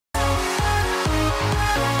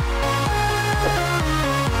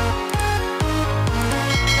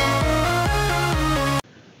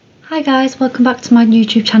Hi guys, welcome back to my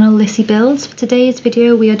YouTube channel LissyBuilds. For today's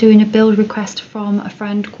video we are doing a build request from a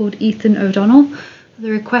friend called Ethan O Donnel. The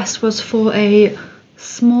request was for a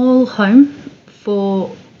small home for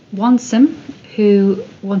one sim who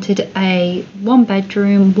wanted a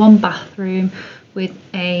 1-bedroom, 1-bathroom with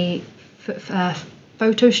a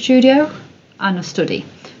photo studio and a study.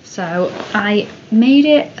 So I made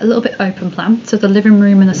it a little bit open plan, so the living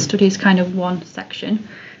room and the study is kind of one section,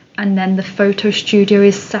 and then the photo studio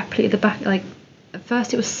is separately at the back. Like at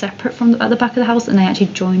first it was separate from at the back of the house, and I actually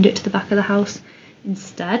joined it to the back of the house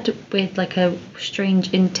instead with like a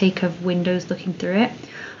strange intake of windows looking through it.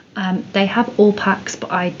 They have all packs,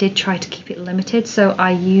 but I did try to keep it limited, so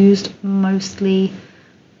I used mostly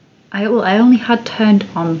I only had turned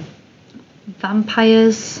on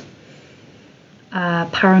vampires,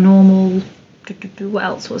 paranormal, what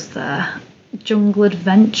else was there, jungle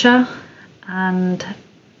adventure, and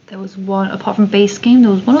there was one, apart from base game,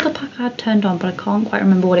 there was one other pack I had turned on, but I can't quite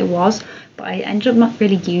remember what it was. But I ended up not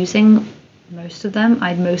really using most of them.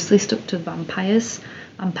 I mostly stuck to vampires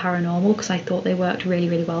and paranormal because I thought they worked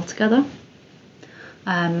really well together.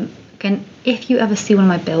 Again, if you ever see one of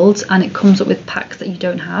my builds and it comes up with packs that you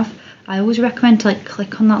don't have, I always recommend to like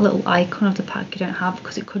click on that little icon of the pack you don't have,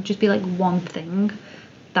 because it could just be like one thing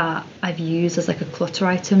that I've used as like a clutter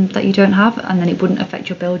item that you don't have, and then it wouldn't affect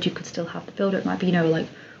your build. You could still have the build. It might be, you know, like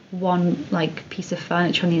one like piece of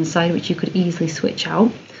furniture on the inside which you could easily switch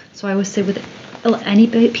out. So I always say with any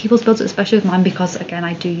people's builds, especially with mine, because again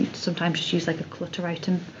I do sometimes just use like a clutter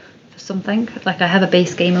item for something. Like I have a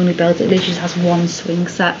base game only build that literally just has one swing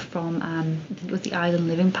set from I think it was the Island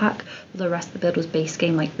Living pack. The rest of the build was base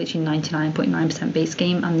game, like literally 99.9% base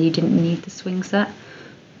game, and you didn't need the swing set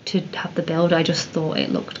to have the build. I just thought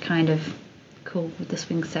it looked kind of cool with the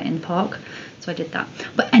swing set in the park, so I did that.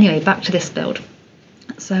 But anyway, back to this build.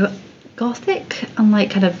 So Gothic and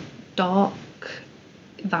like kind of dark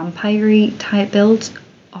vampire-y type builds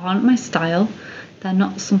aren't my style. They're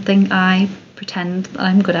not something I pretend that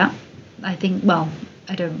I'm good at. I think, well,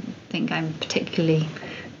 I don't think I'm particularly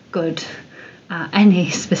good at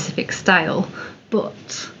any specific style,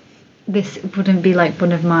 but this wouldn't be like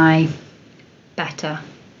one of my better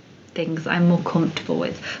things I'm more comfortable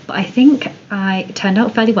with. But I think it turned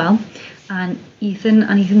out fairly well, and Ethan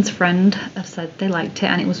and Ethan's friend have said they liked it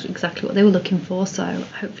and it was exactly what they were looking for, so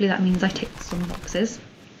hopefully that means I ticked some boxes.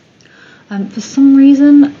 For some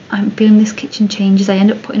reason I'm feeling this kitchen changes. I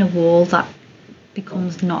end up putting a wall that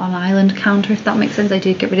becomes not an island counter, if that makes sense. I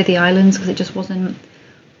did get rid of the islands because it just wasn't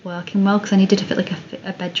working well, because I needed to fit like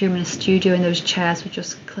a bedroom and a studio, and those chairs were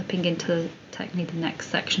just clipping into technically the next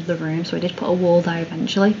section of the room, so I did put a wall there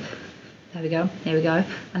eventually. There we go, here we go.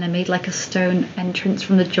 And I made like a stone entrance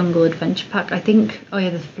from the Jungle Adventure pack. I think, oh yeah,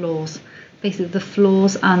 the floors. Basically the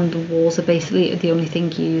floors and the walls are basically the only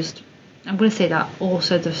thing used. I'm going to say that.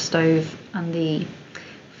 Also the stove and the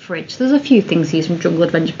fridge. There's a few things used from Jungle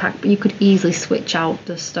Adventure pack, but you could easily switch out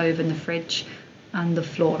the stove and the fridge and the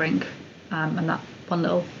flooring and that one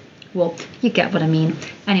little wall. You get what I mean.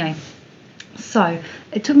 Anyway, so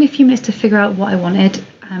it took me a few minutes to figure out what I wanted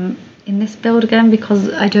in this build, again because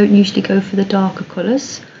I don't usually go for the darker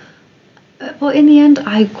colours, but in the end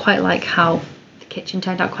I quite like how the kitchen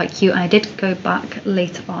turned out, quite cute. And I did go back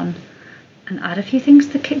later on and add a few things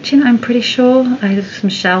to the kitchen. I'm pretty sure I have some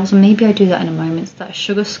shelves, and maybe I do that in a moment. So that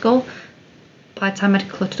sugar skull, by the time I'd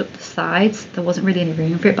cluttered up the sides there wasn't really any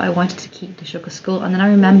room for it, but I wanted to keep the sugar skull. And then I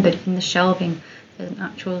remembered in the shelving there's an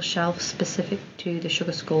actual shelf specific to the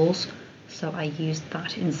sugar skulls, so I used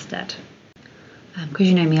that instead. Because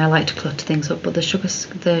you know me, I like to clutter things up, but the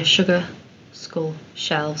sugar skull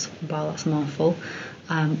shelves, wow that's a mouthful,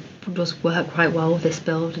 does work quite well with this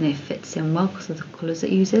build, and it fits in well because of the colours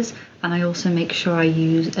it uses. And I also make sure I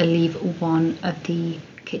leave one of the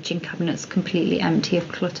kitchen cabinets completely empty of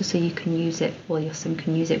clutter, so you can use it, or your sim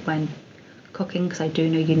can use it when cooking, because I do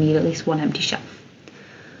know you need at least one empty shelf.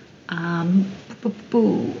 I'm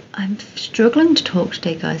struggling to talk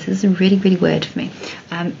today, guys. This is really weird for me.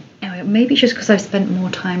 Anyway, maybe it's just because I've spent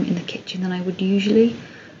more time in the kitchen than I would usually,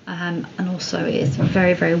 and also it's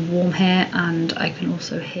very warm here, and I can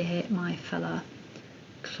also hear my fella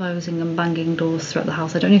closing and banging doors throughout the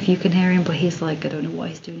house. I don't know if you can hear him, but he's like, I don't know what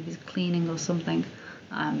he's doing, he's cleaning or something,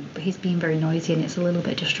 but he's being very noisy and it's a little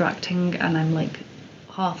bit distracting, and I'm like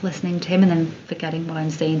half listening to him and then forgetting what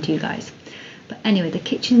I'm saying to you guys. But anyway, the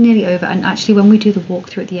kitchen is nearly over, and actually when we do the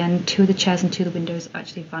walkthrough at the end, 2 of the chairs and 2 of the windows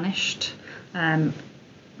actually vanished,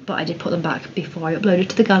 but I did put them back before I uploaded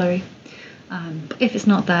to the gallery. But if it's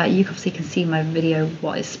not there, you obviously can see in my video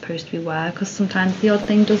what is supposed to be where, because sometimes the odd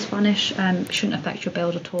thing does vanish. It shouldn't affect your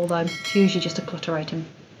build at all though, it's usually just a clutter item.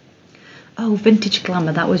 Oh, Vintage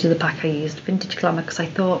Glamour, that was the pack I used, Vintage Glamour, because I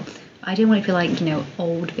thought I didn't want it to be like, you know,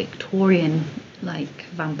 old Victorian like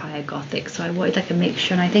vampire gothic, so I wanted like a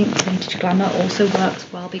mixture, and I think Vintage Glamour also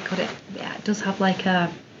works well because it does have like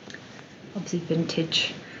a, obviously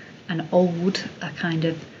vintage and old are kind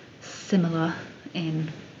of similar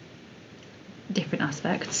in different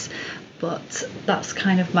aspects, but that's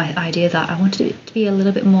kind of my idea, that I wanted it to be a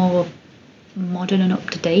little bit more modern and up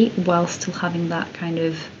to date while still having that kind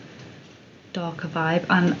of darker vibe.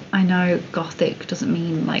 And I know gothic doesn't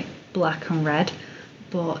mean like black and red,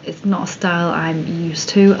 but it's not a style I'm used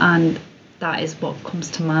to, and that is what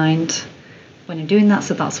comes to mind when I'm doing that,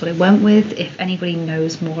 so that's what I went with. If anybody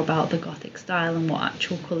knows more about the gothic style and what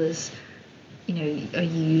actual colours, you know, are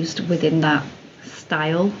used within that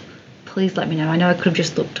style, please let me know. I know I could have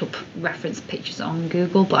just looked up reference pictures on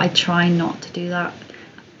Google, but I try not to do that.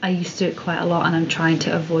 I used to do it quite a lot, and I'm trying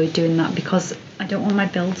to avoid doing that because I don't want my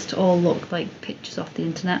builds to all look like pictures off the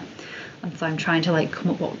internet, and so I'm trying to like come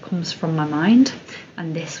up what comes from my mind,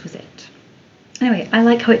 and this was it. Anyway, I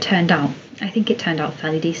like how it turned out. I think it turned out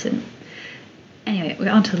fairly decent. Anyway, we're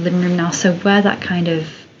on to the living room now. So where that kind of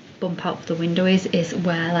bump out the window is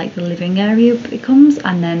where like the living area becomes,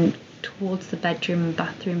 and then towards the bedroom and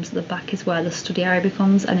bathrooms at the back is where the study area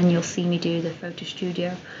becomes, and then you'll see me do the photo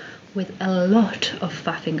studio with a lot of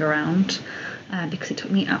faffing around because it took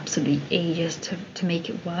me absolutely ages to make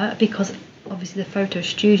it work, because obviously the photo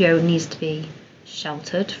studio needs to be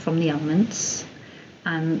sheltered from the elements,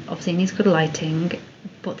 and obviously it needs good lighting,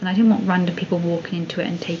 but then I didn't want random people walking into it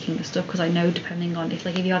and taking the stuff, because I know depending on if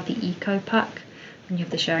you have the eco pack and you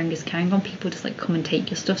have the sharing is carrying on, people just like come and take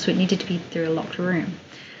your stuff, so it needed to be through a locked room.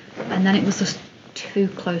 And then it was just too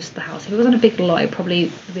close to the house. If it was on a big lot, it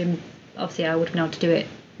probably been, obviously I would have been able to do it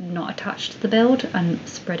not attached to the build and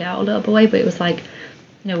spread out a little bit away, but it was like,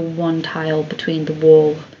 you know, one tile between the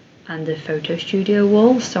wall and the photo studio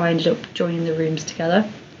wall, so I ended up joining the rooms together,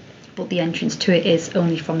 but the entrance to it is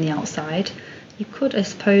only from the outside. You could, I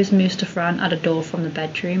suppose, move stuff around, add a door from the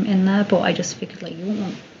bedroom in there, but I just figured like you wouldn't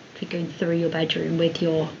want to be going through your bedroom with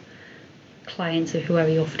your clients or whoever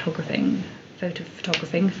you're photographing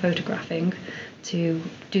to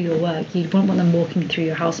do your work. You wouldn't want them walking through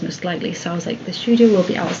your house most likely, so I was like, the studio will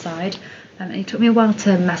be outside. And it took me a while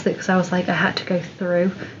to mess it, because I was like, I had to go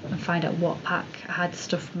through and find out what pack I had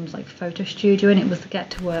stuff from, like photo studio, and it was the Get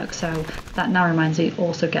to Work, so that now reminds me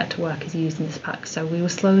also Get to Work is using this pack. So we were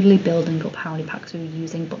slowly building up how many packs we were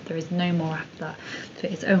using, but there is no more after that, so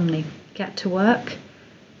it's only Get to Work,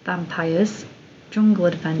 Vampires, Jungle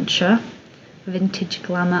Adventure, Vintage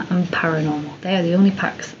Glamour and Paranormal. They are the only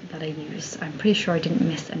packs that I use. I'm pretty sure I didn't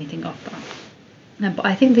miss anything off that. But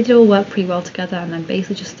I think they did all work pretty well together, and I'm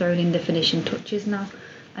basically just throwing in the finishing touches now,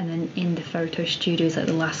 and then in the photo studio is like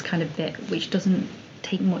the last kind of bit, which doesn't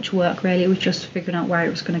take much work really. It was just figuring out where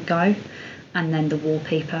it was going to go, and then the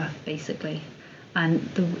wallpaper basically, and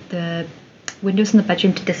the windows in the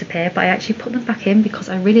bedroom to disappear, but I actually put them back in because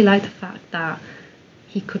I really like the fact that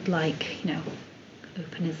he could, like, you know,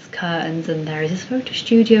 open his curtains and there is his photo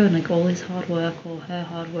studio and like all his hard work, or her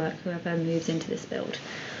hard work, whoever moves into this build.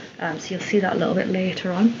 So you'll see that a little bit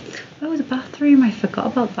later on. Oh, the bathroom, I forgot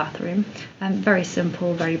about the bathroom. Very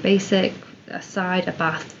simple, very basic. A side, a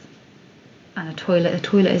bath and a toilet. The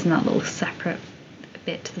toilet is in that little separate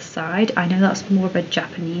bit to the side. I know that's more of a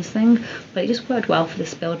Japanese thing, but it just worked well for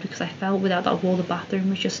this build because I felt without that wall the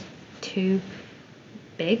bathroom was just too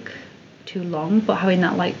big, too long, but having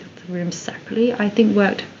that like the rooms separately I think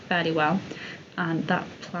worked fairly well. And that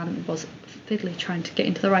plan was fiddly trying to get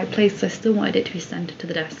into the right place, so I still wanted it to be centered to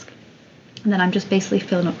the desk. And then I'm just basically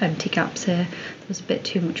filling up empty gaps here. There's a bit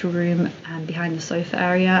too much room behind the sofa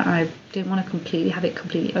area, and I didn't want to have it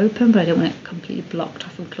completely open, but I didn't want it completely blocked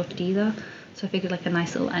off and cluttered either, so I figured like a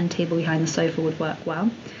nice little end table behind the sofa would work well.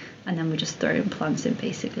 And then we just throw in plants in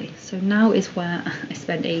basically. So now is where I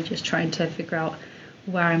spend ages trying to figure out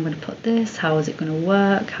where I'm going to put this, how is it going to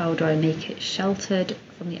work, how do I make it sheltered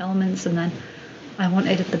from the elements. And then I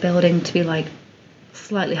wanted the building to be like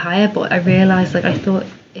slightly higher, but I realised, like, I thought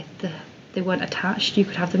if they weren't attached you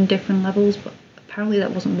could have them different levels, but apparently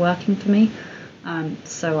that wasn't working for me.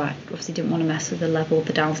 So I obviously didn't want to mess with the level of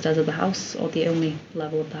the downstairs of the house, or the only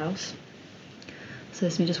level of the house. So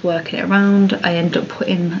this is me just working it around. I ended up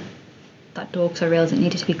putting that door because I realised it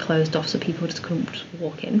needed to be closed off so people just couldn't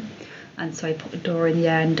walk in, and so I put the door in the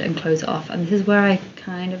end and close it off. And this is where I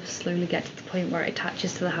kind of slowly get to the point where it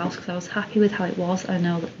attaches to the house, because I was happy with how it was. I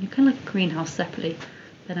know that you can like a greenhouse separately,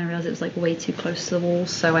 then I realised it was like way too close to the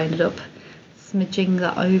walls, so I ended up smidging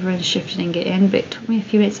that over and shifting it in, but it took me a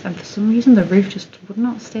few minutes, and for some reason the roof just would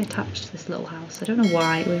not stay attached to this little house. I don't know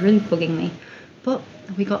why, it was really bugging me, but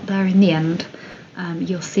we got there in the end.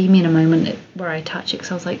 You'll see me in a moment where I attach it,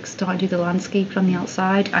 because I was like starting to do the landscape on the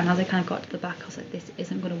outside, and as I kind of got to the back I was like, this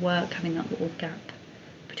isn't going to work, having that little gap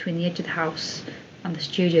between the edge of the house and the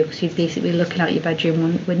studio, because you're basically looking out your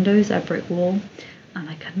bedroom windows at a brick wall, and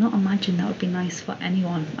I cannot imagine that would be nice for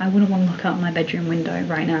anyone. I wouldn't want to look out my bedroom window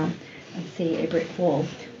right now and see a brick wall.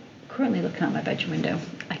 Currently looking out my bedroom window,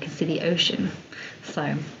 I can see the ocean,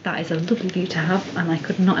 so that is a lovely view to have, and I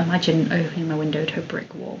could not imagine opening my window to a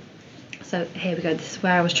brick wall. So here we go, this is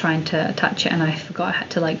where I was trying to attach it, and I forgot I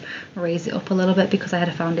had to like raise it up a little bit because I had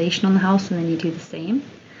a foundation on the house, and then you do the same.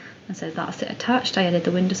 And so that's it attached. I added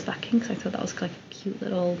the windows back in because I thought that was like a cute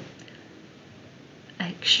little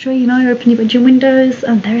extra, you know, you open your bedroom windows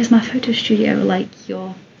and there is my photo studio. Like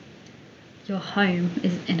your home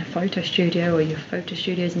is in a photo studio, or your photo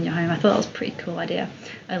studio is in your home. I thought that was a pretty cool idea.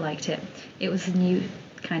 I liked it. It was a new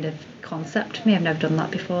kind of concept for me. I've never done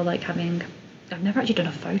that before, like I've never actually done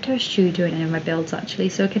a photo studio in any of my builds actually,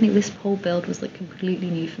 so again this whole build was like completely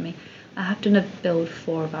new for me. I have done a build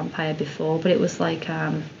for a vampire before, but it was like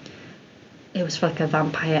it was for like a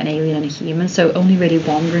vampire, an alien and a human, so only really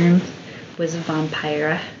one room was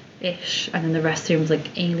vampire-ish, and then the rest of the room was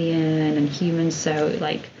like alien and human, so it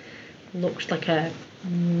like looked like a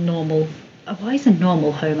normal, why is a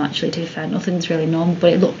normal home actually, to be fair, nothing's really normal,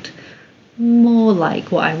 but it looked more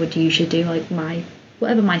like what I would usually do, like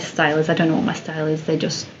whatever my style is. I don't know what my style is,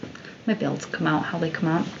 my builds come out how they come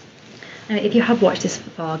out. And if you have watched this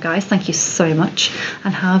far, guys, thank you so much.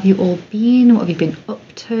 And how have you all been? What have you been up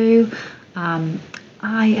to?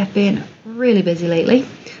 I have been really busy lately.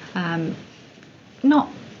 Not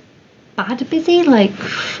bad busy, like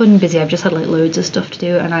fun busy. I've just had like loads of stuff to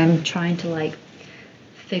do, and I'm trying to like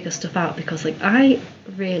figure stuff out, because like I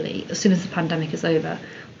really, as soon as the pandemic is over,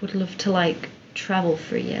 would love to like travel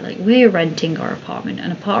for a year. Like we're renting our apartment,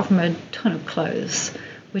 and apart from a ton of clothes,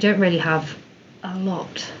 we don't really have a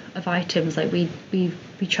lot of items. Like we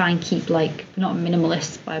try and keep like not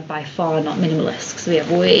minimalist, by far not minimalist, because we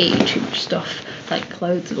have way too much stuff like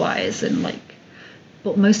clothes wise, and like,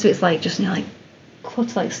 but most of it's like just, you know, like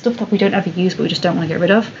clutter, like stuff that we don't ever use but we just don't want to get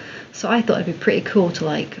rid of. So I thought it'd be pretty cool to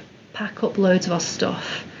like pack up loads of our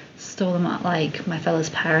stuff, store them at like my fella's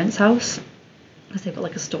parents' house, because they've got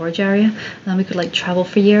like a storage area, and then we could like travel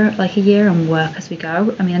for a year and work as we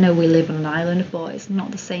go. I mean, I know we live on an island, but it's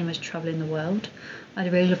not the same as traveling the world.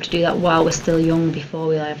 I'd really love to do that while we're still young, before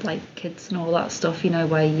we have like kids and all that stuff, you know,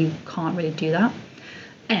 where you can't really do that.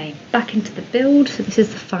 Anyway, back into the build. So this is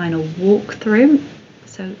the final walkthrough.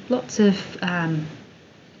 So lots of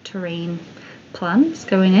terrain plans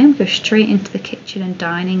going in. Go straight into the kitchen and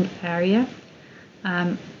dining area.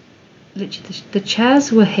 Literally the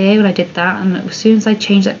chairs were here when I did that, and as soon as I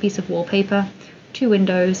changed that piece of wallpaper, 2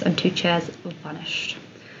 windows and 2 chairs vanished,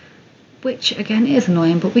 which again is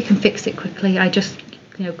annoying, but we can fix it quickly. I just,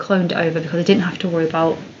 you know, cloned it over because I didn't have to worry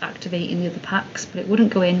about activating the other packs, but it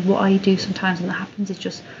wouldn't go in. What I do sometimes when that happens is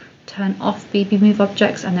just turn off BB Move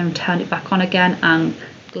objects and then turn it back on again, and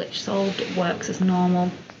glitch solved, it works as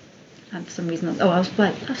normal. And for some reason, I was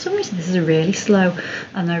like, for some reason this is really slow,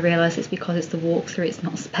 and I realised it's because it's the walkthrough, it's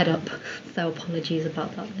not sped up, so apologies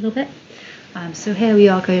about that a little bit. So here we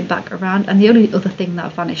are going back around, and the only other thing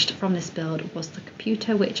that vanished from this build was the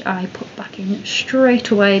computer, which I put back in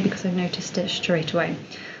straight away because I noticed it straight away.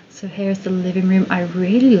 So here's the living room. I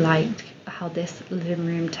really liked how this living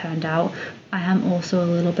room turned out. I am also a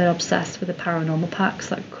little bit obsessed with the paranormal packs,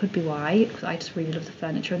 that could be why, because I just really love the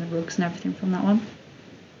furniture and the rugs and everything from that one.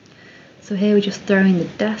 So here we're just throwing the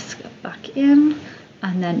desk back in,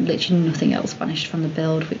 and then literally nothing else vanished from the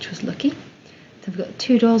build, which was lucky. So we've got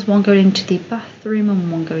 2 doors, one going into the bathroom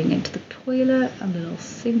and one going into the toilet, a little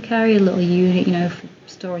sink area, a little unit, you know, for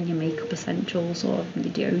storing your makeup essentials or the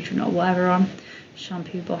deodorant or whatever on,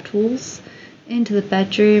 shampoo bottles. Into the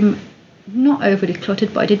bedroom, not overly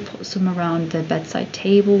cluttered, but I did put some around the bedside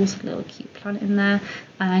tables, a little cute plant in there.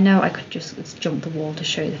 And I know I could just jump the wall to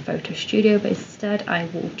show you the photo studio, but instead I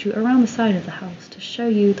walked you around the side of the house to show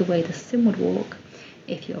you the way the sim would walk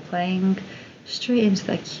if you're playing, straight into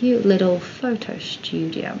the cute little photo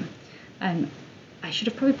studio. I should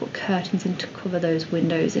have probably put curtains in to cover those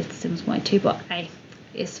windows if the Sims wanted to, but hey,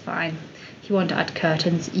 it's fine. If you want to add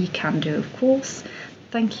curtains, you can do, of course.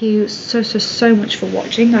 Thank you so much for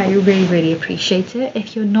watching. I really appreciate it.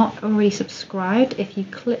 If you're not already subscribed, if you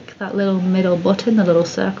click that little middle button, the little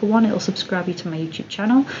circle one, it'll subscribe you to my YouTube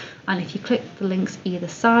channel. And if you click the links either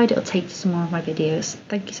side, it'll take you to some more of my videos.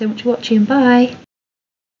 Thank you so much for watching. Bye.